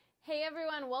Hey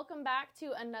everyone, welcome back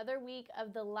to another week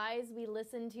of the Lies We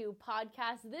Listen To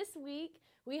podcast. This week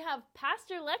we have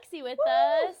Pastor Lexi with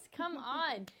us. Come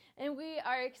on. And we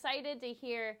are excited to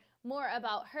hear more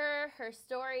about her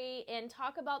story, and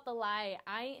talk about the lie,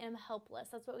 I am helpless.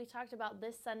 That's what we talked about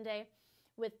this Sunday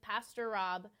with Pastor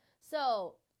Rob.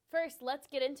 So first, let's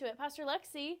get into it. Pastor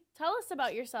Lexi, tell us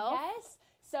about yourself. Yes.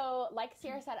 So like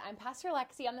Sierra said, I'm Pastor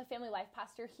Lexi. I'm the family life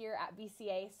pastor here at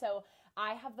BCA. So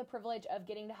I have the privilege of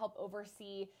getting to help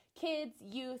oversee kids,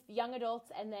 youth, young adults,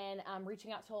 and then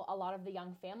reaching out to a lot of the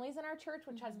young families in our church,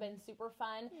 which has been super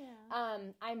fun. Yeah.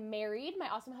 I'm married. My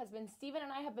awesome husband, Steven,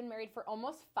 and I have been married for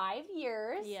almost 5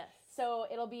 years. Yes. So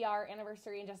it'll be our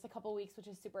anniversary in just a couple weeks, which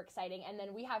is super exciting. And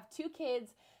then we have 2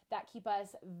 kids that keep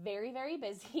us very, very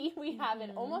busy. We have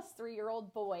an almost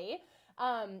 3-year-old boy.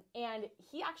 And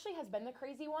he actually has been the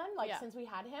crazy one, since we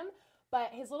had him.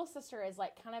 But his little sister is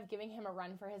kind of giving him a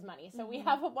run for his money. So we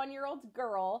have a 1-year-old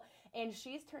girl, and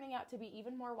she's turning out to be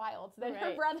even more wild than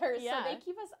her brothers. Yeah. So they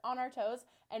keep us on our toes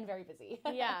and very busy.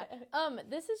 Yeah.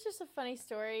 This is just a funny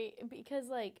story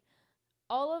because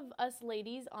all of us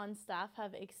ladies on staff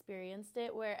have experienced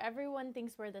it where everyone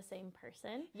thinks we're the same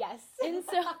person. Yes. And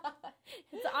so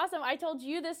it's awesome. I told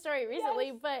you this story recently,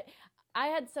 Yes. but I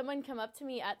had someone come up to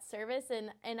me at service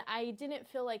and I didn't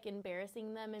feel like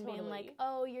embarrassing them and being like,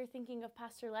 oh, you're thinking of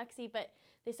Pastor Lexi, but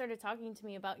they started talking to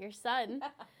me about your son.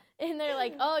 And they're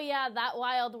like, oh, yeah, that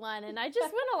wild one. And I just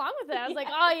went along with it. I was like,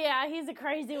 oh, yeah, he's a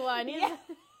crazy one.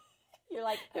 You're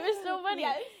like, it was so funny.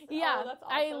 Yes. Yeah. Oh, that's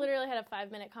awesome. I literally had a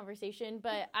 5-minute conversation,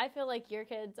 but I feel like your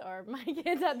kids are my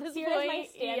kids at this Sierra's point. my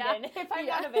stand-in if I'm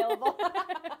not available.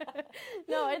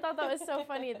 No, I thought that was so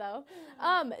funny though.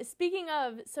 Speaking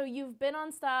of, so you've been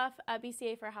on staff at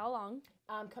BCA for how long?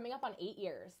 Coming up on 8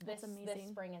 years. This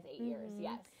spring is 8 years,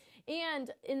 yes. And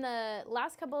in the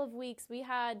last couple of weeks, we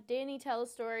had Danny tell a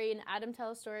story and Adam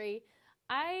tell a story.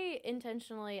 I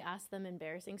intentionally asked them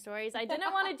embarrassing stories. I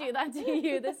didn't want to do that to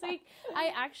you this week. I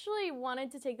actually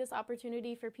wanted to take this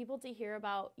opportunity for people to hear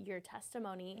about your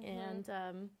testimony.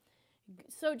 And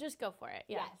so just go for it.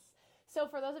 Yeah. Yes. So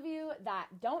for those of you that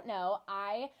don't know,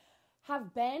 I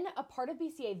have been a part of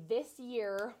BCA. This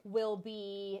year will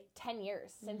be 10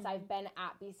 years since I've been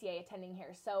at BCA attending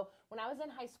here. So when I was in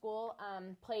high school,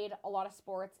 played a lot of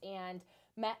sports and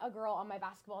met a girl on my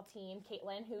basketball team,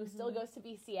 Caitlin, who still goes to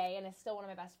BCA and is still one of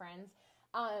my best friends.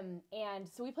 And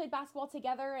so we played basketball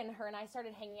together, and her and I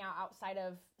started hanging out outside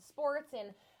of sports. And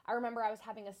I remember I was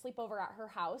having a sleepover at her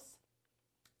house,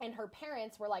 and her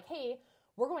parents were like, hey,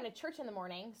 we're going to church in the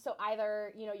morning. So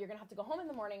either, you're going to have to go home in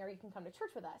the morning or you can come to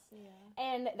church with us. Yeah.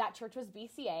 And that church was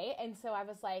BCA. And so I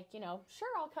was like, sure,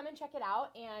 I'll come and check it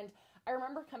out. And I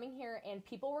remember coming here and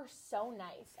people were so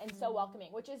nice and so welcoming,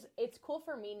 it's cool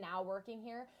for me now working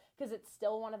here because it's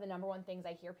still one of the number one things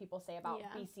I hear people say about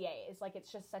BCA is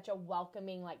it's just such a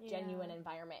welcoming, genuine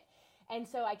environment. And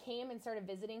so I came and started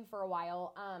visiting for a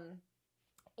while,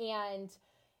 and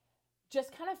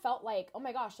just kind of felt like, oh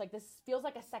my gosh, this feels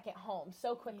like a second home.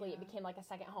 So quickly it became like a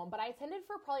second home. But I attended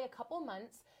for probably a couple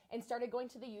months and started going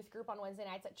to the youth group on Wednesday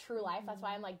nights at True Life. That's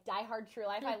why I'm diehard True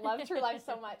Life. I love True Life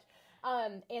so much.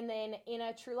 And then in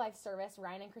a True Life service,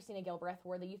 Ryan and Christina Gilbreth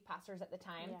were the youth pastors at the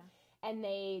time. Yeah. And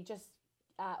they just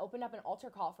opened up an altar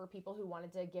call for people who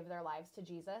wanted to give their lives to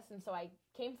Jesus. And so I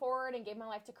came forward and gave my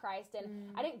life to Christ. And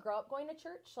I didn't grow up going to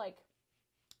church.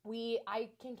 I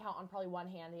can count on probably one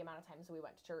hand the amount of times we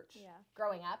went to church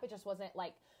growing up. It just wasn't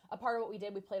a part of what we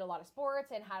did. We played a lot of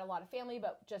sports and had a lot of family,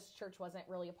 but just church wasn't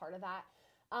really a part of that.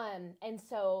 And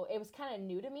so it was kind of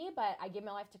new to me, but I gave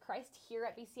my life to Christ here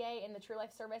at BCA in the True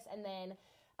Life service, and then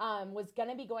was going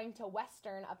to be going to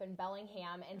Western up in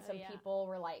Bellingham, and some people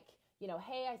were like,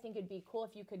 hey, I think it'd be cool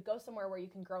if you could go somewhere where you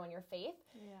can grow in your faith.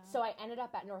 Yeah. So I ended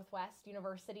up at Northwest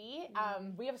University.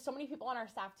 We have so many people on our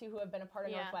staff, too, who have been a part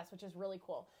of Northwest, which is really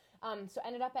cool. So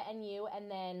ended up at NU, and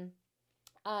then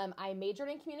I majored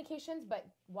in communications, but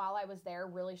while I was there,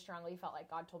 really strongly felt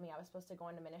like God told me I was supposed to go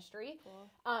into ministry.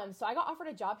 Cool. So I got offered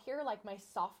a job here my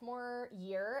sophomore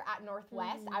year at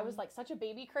Northwest. I was such a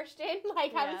baby Christian.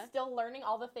 I was still learning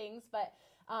all the things, but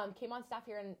came on staff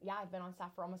here, and I've been on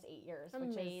staff for almost 8 years,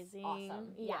 which is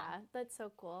awesome. Yeah, that's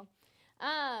so cool.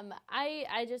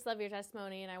 I just love your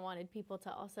testimony, and I wanted people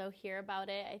to also hear about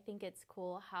it. I think it's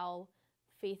cool how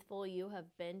faithful you have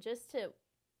been just to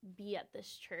be at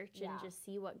this church and just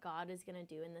see what God is going to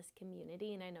do in this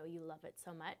community, and I know you love it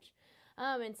so much.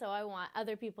 And so I want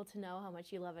other people to know how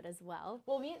much you love it as well.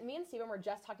 Well, me and Steven were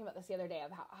just talking about this the other day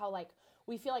of how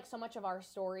we feel like so much of our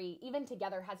story, even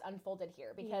together, has unfolded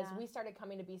here because we started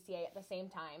coming to BCA at the same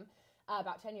time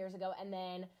about 10 years ago. And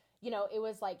then, it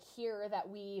was like here that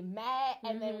we met,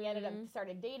 and then we ended up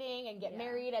started dating and get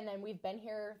married, and then we've been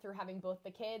here through having both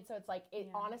the kids. So it's like, it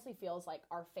honestly feels like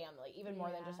our family, even more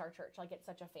than just our church. Like, it's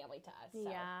such a family to us.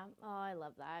 So. Yeah. Oh, I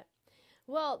love that.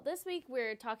 Well, this week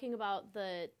we're talking about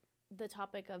the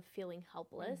topic of feeling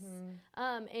helpless.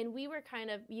 And we were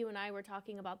you and I were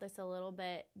talking about this a little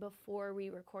bit before we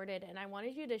recorded, and I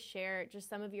wanted you to share just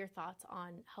some of your thoughts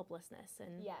on helplessness.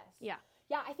 And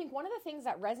Yeah, I think one of the things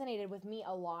that resonated with me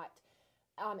a lot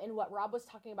in what Rob was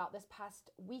talking about this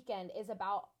past weekend is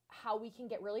about how we can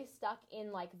get really stuck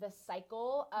in like the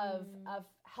cycle of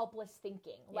helpless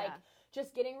thinking. Like,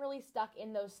 just getting really stuck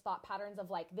in those thought patterns of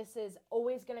like, this is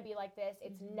always going to be like this.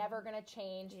 It's never going to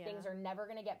change. Things are never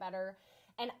going to get better.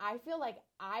 And I feel like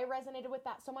I resonated with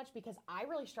that so much because I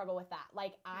really struggle with that.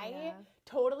 Like, I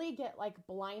totally get like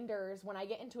blinders when I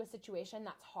get into a situation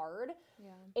that's hard.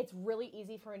 It's really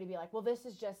easy for me to be like, well, this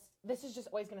is just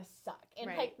always going to suck. And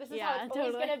like, this is how it's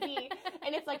always going to be.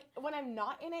 And it's like, when I'm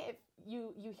not in it,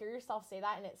 you hear yourself say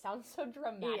that and it sounds so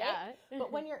dramatic.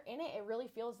 But when you're in it, it really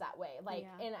feels that way. Like,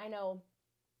 and I know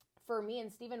for me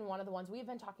and Steven, one of the ones we've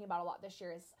been talking about a lot this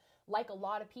year is, like a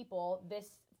lot of people,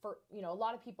 a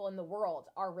lot of people in the world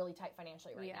are really tight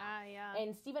financially right now.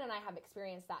 And Steven and I have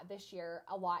experienced that this year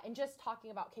a lot. And just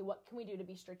talking about, okay, what can we do to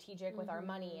be strategic with our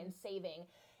money and saving?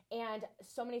 And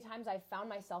so many times I've found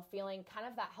myself feeling kind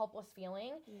of that helpless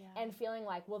feeling and feeling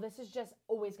like, well, this is just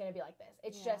always going to be like this.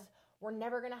 It's just, we're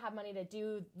never going to have money to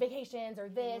do vacations or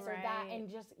this or that. And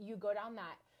just, you go down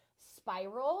that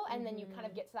spiral, and then you kind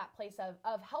of get to that place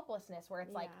of helplessness where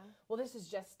it's like, well, this is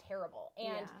just terrible.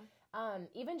 And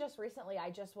even just recently, I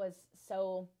just was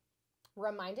so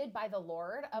reminded by the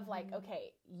Lord of like,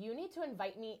 okay, you need to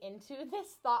invite me into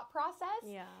this thought process.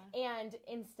 And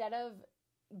instead of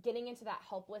getting into that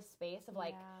helpless space of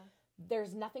like,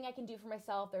 there's nothing I can do for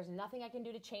myself, there's nothing I can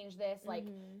do to change this, like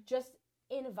just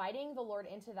inviting the Lord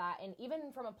into that. And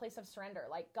even from a place of surrender,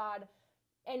 like, God,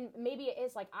 and maybe it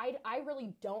is like, I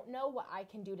really don't know what I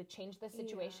can do to change this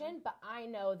situation, but I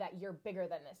know that you're bigger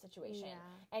than this situation,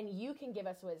 and you can give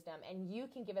us wisdom, and you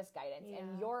can give us guidance,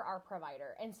 and you're our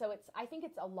provider. And so I think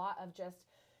it's a lot of just,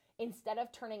 instead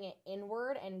of turning it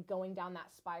inward and going down that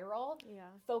spiral,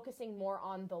 focusing more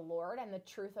on the Lord and the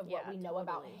truth of what we know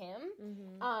about him.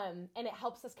 And it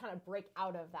helps us kind of break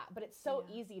out of that. But it's so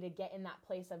easy to get in that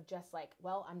place of just like,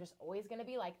 well, I'm just always going to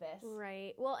be like this.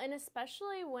 Right. Well, and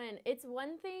especially when it's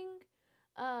one thing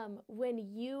when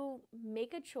you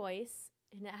make a choice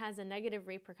and it has a negative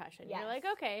repercussion. You're like,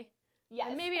 okay,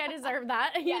 maybe I deserve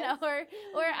that, you know,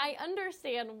 or I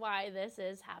understand why this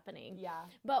is happening.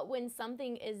 But when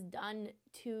something is done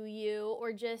to you,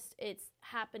 or just it's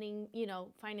happening,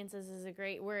 finances is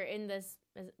we're in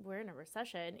a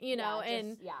recession,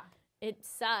 and it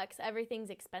sucks. Everything's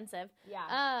expensive.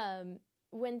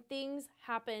 When things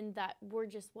happen that were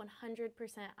just 100%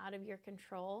 out of your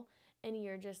control, and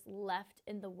you're just left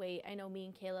in the weight. I know me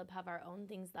and Caleb have our own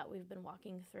things that we've been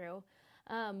walking through.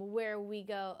 Where we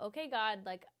go, okay, God,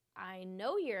 like, I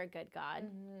know you're a good God,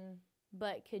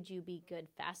 but could you be good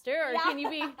faster? Or can you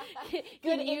be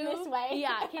good in this way?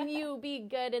 Can you be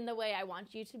good in the way I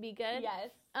want you to be good?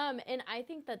 And I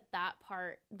think that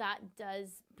part, that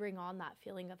does bring on that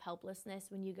feeling of helplessness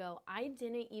when you go, I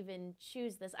didn't even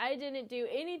choose this. I didn't do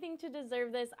anything to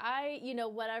deserve this.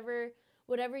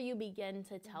 Whatever you begin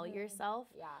to tell yourself.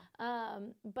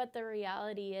 But the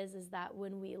reality is that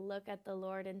when we look at the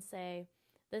Lord and say,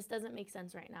 this doesn't make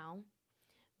sense right now,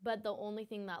 but the only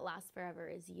thing that lasts forever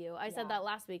is you. I said that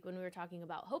last week when we were talking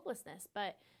about hopelessness,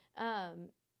 but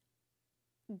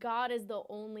God is the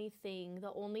only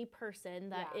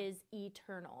person that is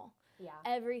eternal.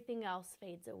 Everything else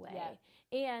fades away.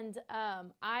 And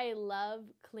I love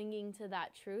clinging to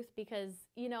that truth because,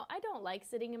 I don't like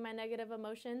sitting in my negative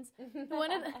emotions.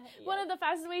 One of the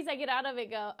fastest ways I get out of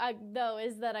it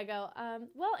is that I go,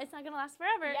 well, it's not going to last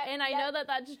forever. And I know that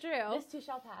that's true. This too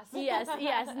shall pass. Yes.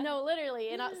 No, literally.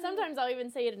 And sometimes I'll even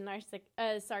say it in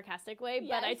a sarcastic way,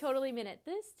 but I totally mean it.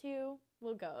 This too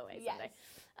will go away someday.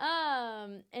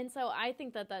 And so I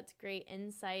think that that's great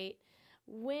insight.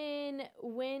 When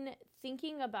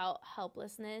thinking about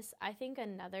helplessness, I think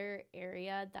another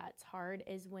area that's hard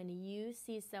is when you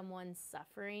see someone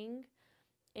suffering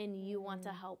and you want to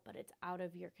help, but it's out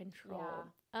of your control.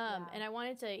 And I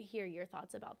wanted to hear your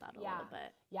thoughts about that a little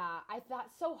bit.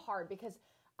 That's so hard because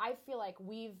I feel like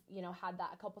we've, had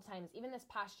that a couple times, even this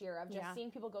past year, of just seeing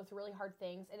people go through really hard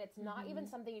things, and it's not even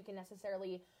something you can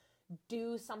necessarily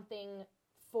do something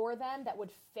for them that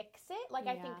would fix it. Like,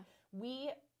 I think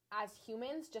we, as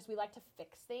humans, we like to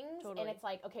fix things. And it's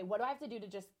like, okay, what do I have to do to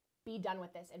just be done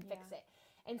with this and fix it?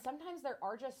 And sometimes there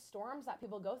are just storms that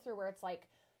people go through where it's like,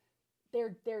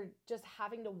 they're just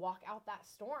having to walk out that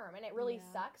storm, and it really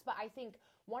sucks. But I think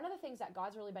one of the things that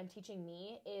God's really been teaching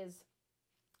me is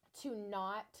to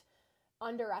not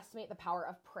underestimate the power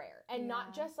of prayer, and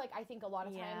not just like, I think a lot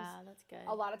of times, that's good.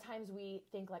 A lot of times we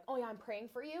think like, oh yeah, I'm praying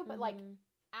for you, but like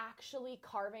actually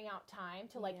carving out time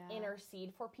to like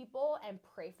intercede for people and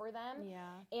pray for them.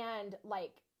 And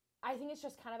like, I think it's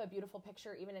just kind of a beautiful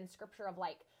picture, even in scripture, of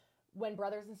like when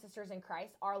brothers and sisters in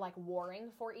Christ are like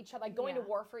warring for each other, like going to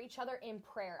war for each other in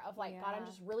prayer of like, God, I'm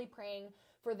just really praying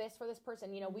for this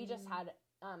person. You know, we just had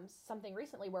something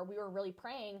recently where we were really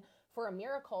praying for a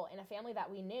miracle in a family that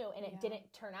we knew, and it didn't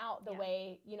turn out the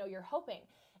way, you know, you're hoping.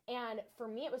 And for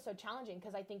me, it was so challenging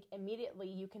because I think immediately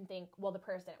you can think, well, the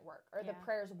prayers didn't work, or the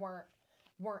prayers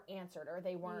weren't answered, or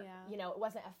they weren't, you know, it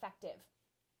wasn't effective.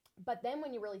 But then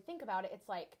when you really think about it, it's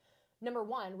like, number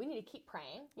one, we need to keep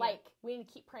praying. Like, we need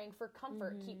to keep praying for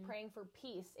comfort, keep praying for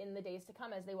peace in the days to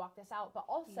come as they walk this out. But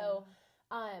also,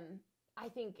 I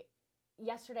think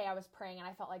yesterday I was praying, and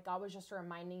I felt like God was just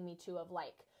reminding me too of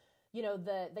like, you know,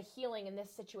 the healing in this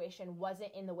situation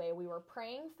wasn't in the way we were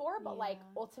praying for, but like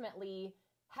ultimately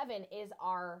heaven is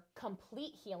our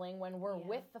complete healing when we're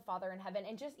with the Father in heaven.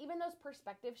 And just even those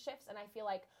perspective shifts, and I feel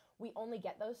like we only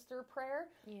get those through prayer.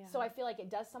 So I feel like it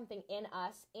does something in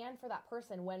us and for that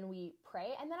person when we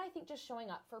pray. And then I think just showing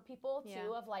up for people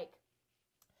too, of like,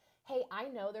 hey, I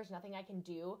know there's nothing I can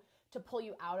do to pull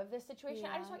you out of this situation.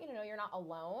 I just want you to know you're not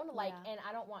alone. Like, and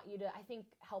I don't want you to, I think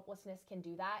helplessness can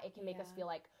do that. It can make us feel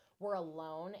like we're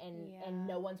alone and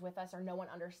no one's with us, or no one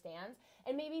understands.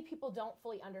 And maybe people don't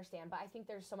fully understand, but I think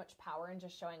there's so much power in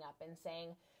just showing up and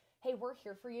saying, hey, we're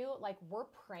here for you. Like, we're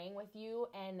praying with you,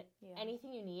 and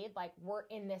anything you need, like, we're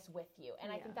in this with you.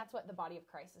 And I think that's what the body of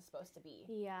Christ is supposed to be.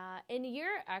 Yeah. And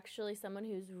you're actually someone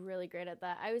who's really great at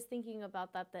that. I was thinking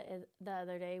about that the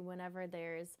other day. Whenever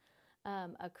there's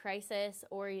a crisis,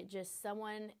 or just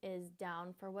someone is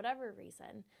down for whatever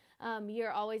reason,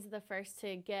 you're always the first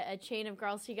to get a chain of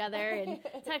girls together and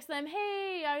text them,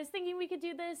 hey, I was thinking we could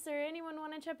do this, or anyone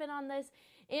want to chip in on this?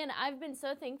 And I've been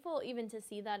so thankful even to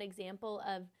see that example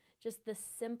of just the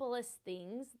simplest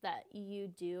things that you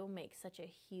do make such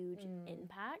a huge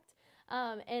impact.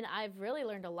 And I've really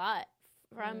learned a lot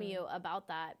from you about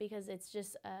that, because it's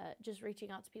just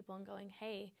reaching out to people and going,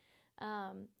 hey,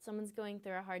 someone's going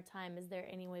through a hard time. Is there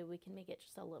any way we can make it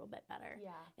just a little bit better?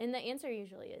 And the answer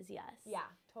usually is yes.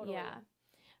 Totally.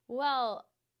 Well,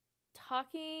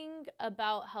 talking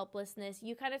about helplessness,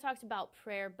 you kind of talked about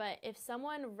prayer, but if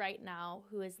someone right now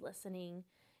who is listening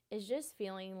is just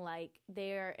feeling like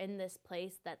they're in this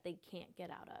place that they can't get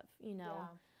out of, you know,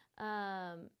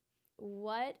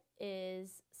 what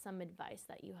is some advice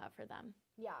that you have for them?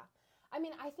 I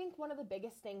mean, I think one of the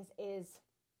biggest things is,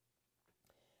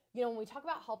 you know, when we talk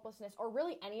about helplessness, or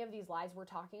really any of these lies we're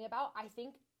talking about, I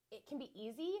think it can be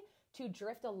easy to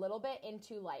drift a little bit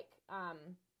into like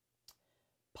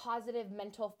positive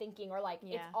mental thinking, or like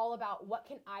it's all about what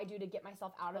can I do to get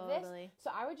myself out of this.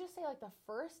 So I would just say like the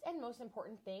first and most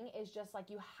important thing is just like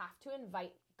you have to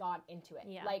invite God into it.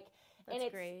 Like, and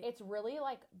it's really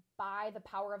like by the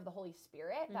power of the Holy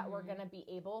Spirit that we're going to be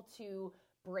able to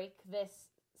break this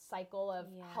cycle of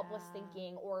helpless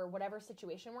thinking or whatever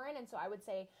situation we're in. And so I would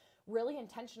say really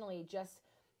intentionally just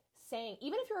saying,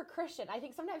 even if you're a Christian, I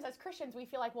think sometimes as Christians we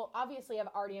feel like, well, obviously I've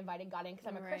already invited God in because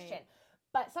I'm a Christian.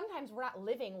 But sometimes we're not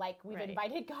living like we've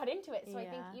invited God into it. So I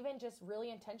think even just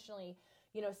really intentionally,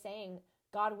 you know, saying,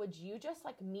 God, would you just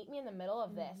like meet me in the middle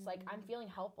of this? Like, I'm feeling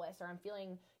helpless, or I'm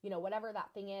feeling, you know, whatever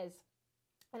that thing is,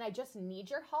 and I just need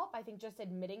your help. I think just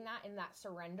admitting that in that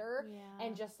surrender,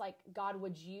 and just like, God,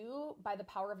 would you, by the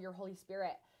power of your Holy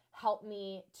Spirit, help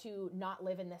me to not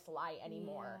live in this lie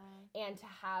anymore, and to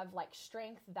have like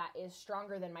strength that is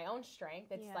stronger than my own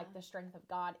strength. It's like the strength of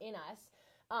God in us.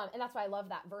 And that's why I love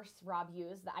that verse Rob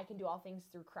used, that I can do all things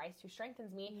through Christ who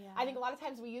strengthens me. I think a lot of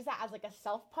times we use that as like a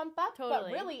self pump up,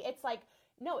 but really it's like,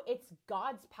 no, it's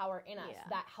God's power in us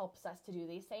that helps us to do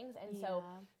these things. And so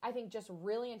I think just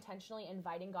really intentionally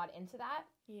inviting God into that.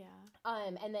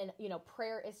 And then, you know,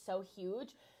 prayer is so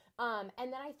huge. And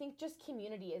then I think just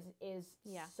community is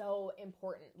so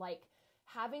important. Like,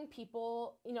 having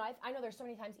people, you know, I know there's so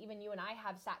many times even you and I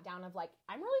have sat down of like,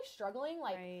 I'm really struggling,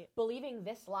 like believing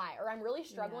this lie, or I'm really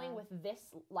struggling with this,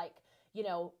 like, you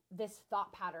know, this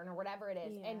thought pattern or whatever it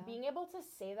is. And being able to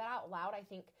say that out loud, I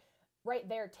think right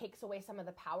there takes away some of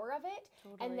the power of it.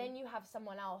 And then you have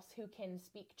someone else who can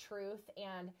speak truth.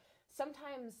 And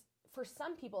sometimes for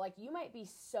some people, like, you might be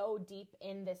so deep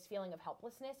in this feeling of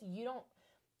helplessness, you don't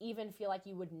even feel like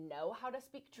you would know how to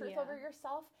speak truth over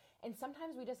yourself. And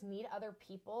sometimes we just need other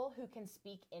people who can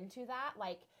speak into that.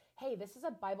 Like, hey, this is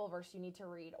a Bible verse you need to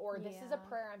read, or this is a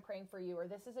prayer I'm praying for you, or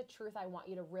this is a truth I want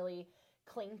you to really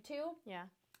cling to. Yeah.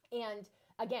 And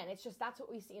again, it's just, that's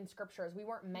what we see in scriptures. We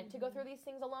weren't meant to go through these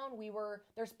things alone.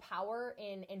 There's power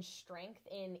in strength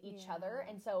in each other.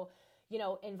 And so, you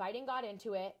know, inviting God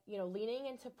into it, you know, leaning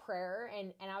into prayer,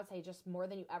 and I would say just more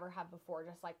than you ever have before,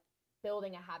 just like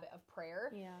building a habit of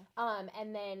prayer. Yeah.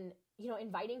 And then, you know,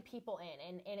 inviting people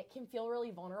in, and it can feel really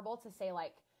vulnerable to say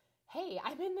like, hey,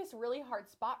 I'm in this really hard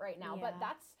spot right now, but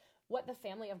that's what the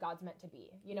family of God's meant to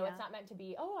be. You know, it's not meant to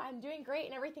be, oh, I'm doing great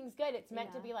and everything's good. It's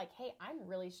meant to be like, hey, I'm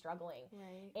really struggling,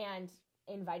 and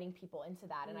inviting people into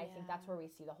that. And I think that's where we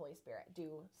see the Holy Spirit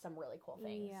do some really cool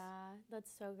things. Yeah, that's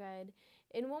so good.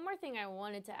 And one more thing I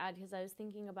wanted to add, because I was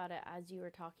thinking about it as you were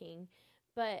talking,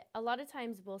 but a lot of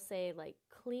times we'll say like,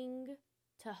 cling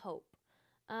to hope.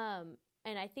 And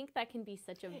I think that can be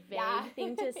such a vague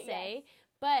thing to say,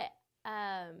 but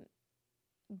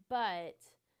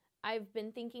I've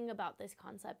been thinking about this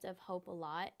concept of hope a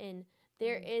lot, and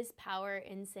there is power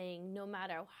in saying no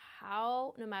matter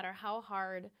how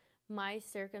hard my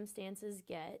circumstances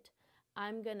get,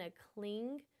 I'm going to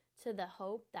cling to the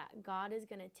hope that God is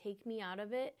going to take me out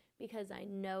of it, because I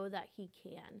know that he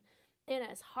can. And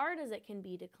as hard as it can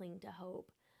be to cling to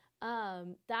hope,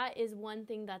 that is one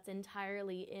thing that's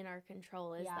entirely in our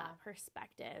control, is that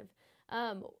perspective.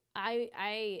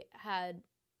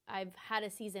 I've had a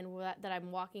season that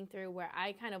I'm walking through where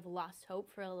I kind of lost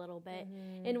hope for a little bit.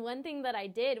 And one thing that I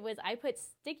did was I put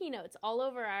sticky notes all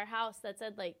over our house that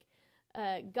said like,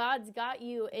 God's got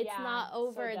you. It's not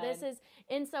over.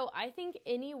 And so I think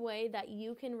any way that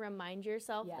you can remind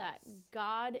yourself that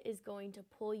God is going to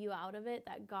pull you out of it,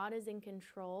 that God is in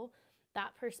control,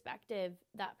 that perspective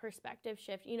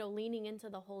shift, you know, leaning into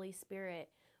the Holy Spirit,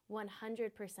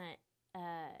 100%,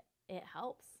 it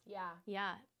helps.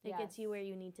 Yeah. It gets you where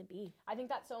you need to be. I think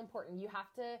that's so important. You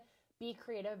have to be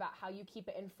creative about how you keep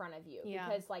it in front of you,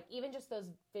 because like even just those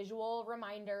visual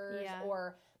reminders,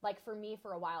 or like for me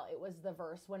for a while it was the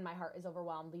verse, when my heart is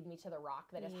overwhelmed, lead me to the rock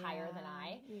that is higher than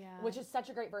I, which is such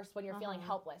a great verse when you're feeling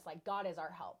helpless. Like God is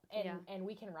our help, and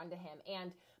we can run to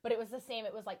him. But it was the same.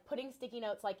 It was like putting sticky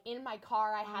notes like in my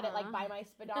car. I had it like by my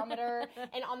speedometer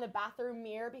and on the bathroom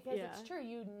mirror, because it's true.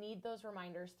 You need those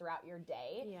reminders throughout your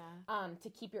day to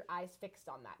keep your eyes fixed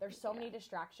on that. There's so many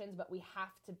distractions, but we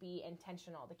have to be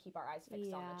intentional to keep our eyes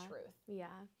fixed on the truth. Yeah.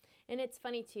 And it's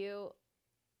funny too,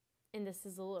 and this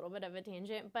is a little bit of a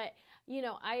tangent, but you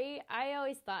know, I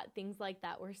always thought things like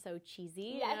that were so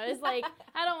cheesy. And I was like,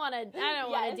 I don't want to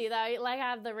do that. Like, I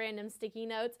have the random sticky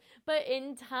notes. But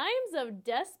in times of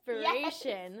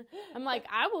desperation, I'm like,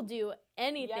 I will do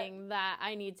anything that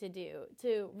I need to do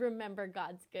to remember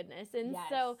God's goodness. And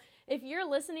so if you're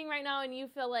listening right now and you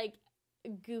feel like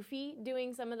goofy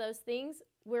doing some of those things,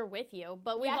 we're with you,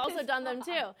 but we've also done them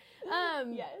too.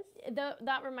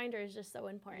 That reminder is just so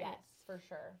important. Yes, for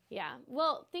sure. Yeah.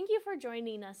 Well, thank you for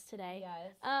joining us today.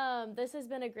 Yes. This has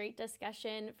been a great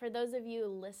discussion. For those of you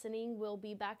listening, we'll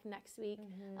be back next week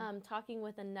talking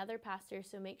with another pastor,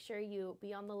 so make sure you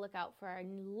be on the lookout for our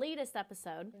latest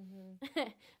episode.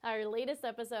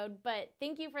 But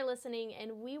thank you for listening,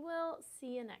 and we will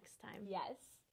see you next time. Yes.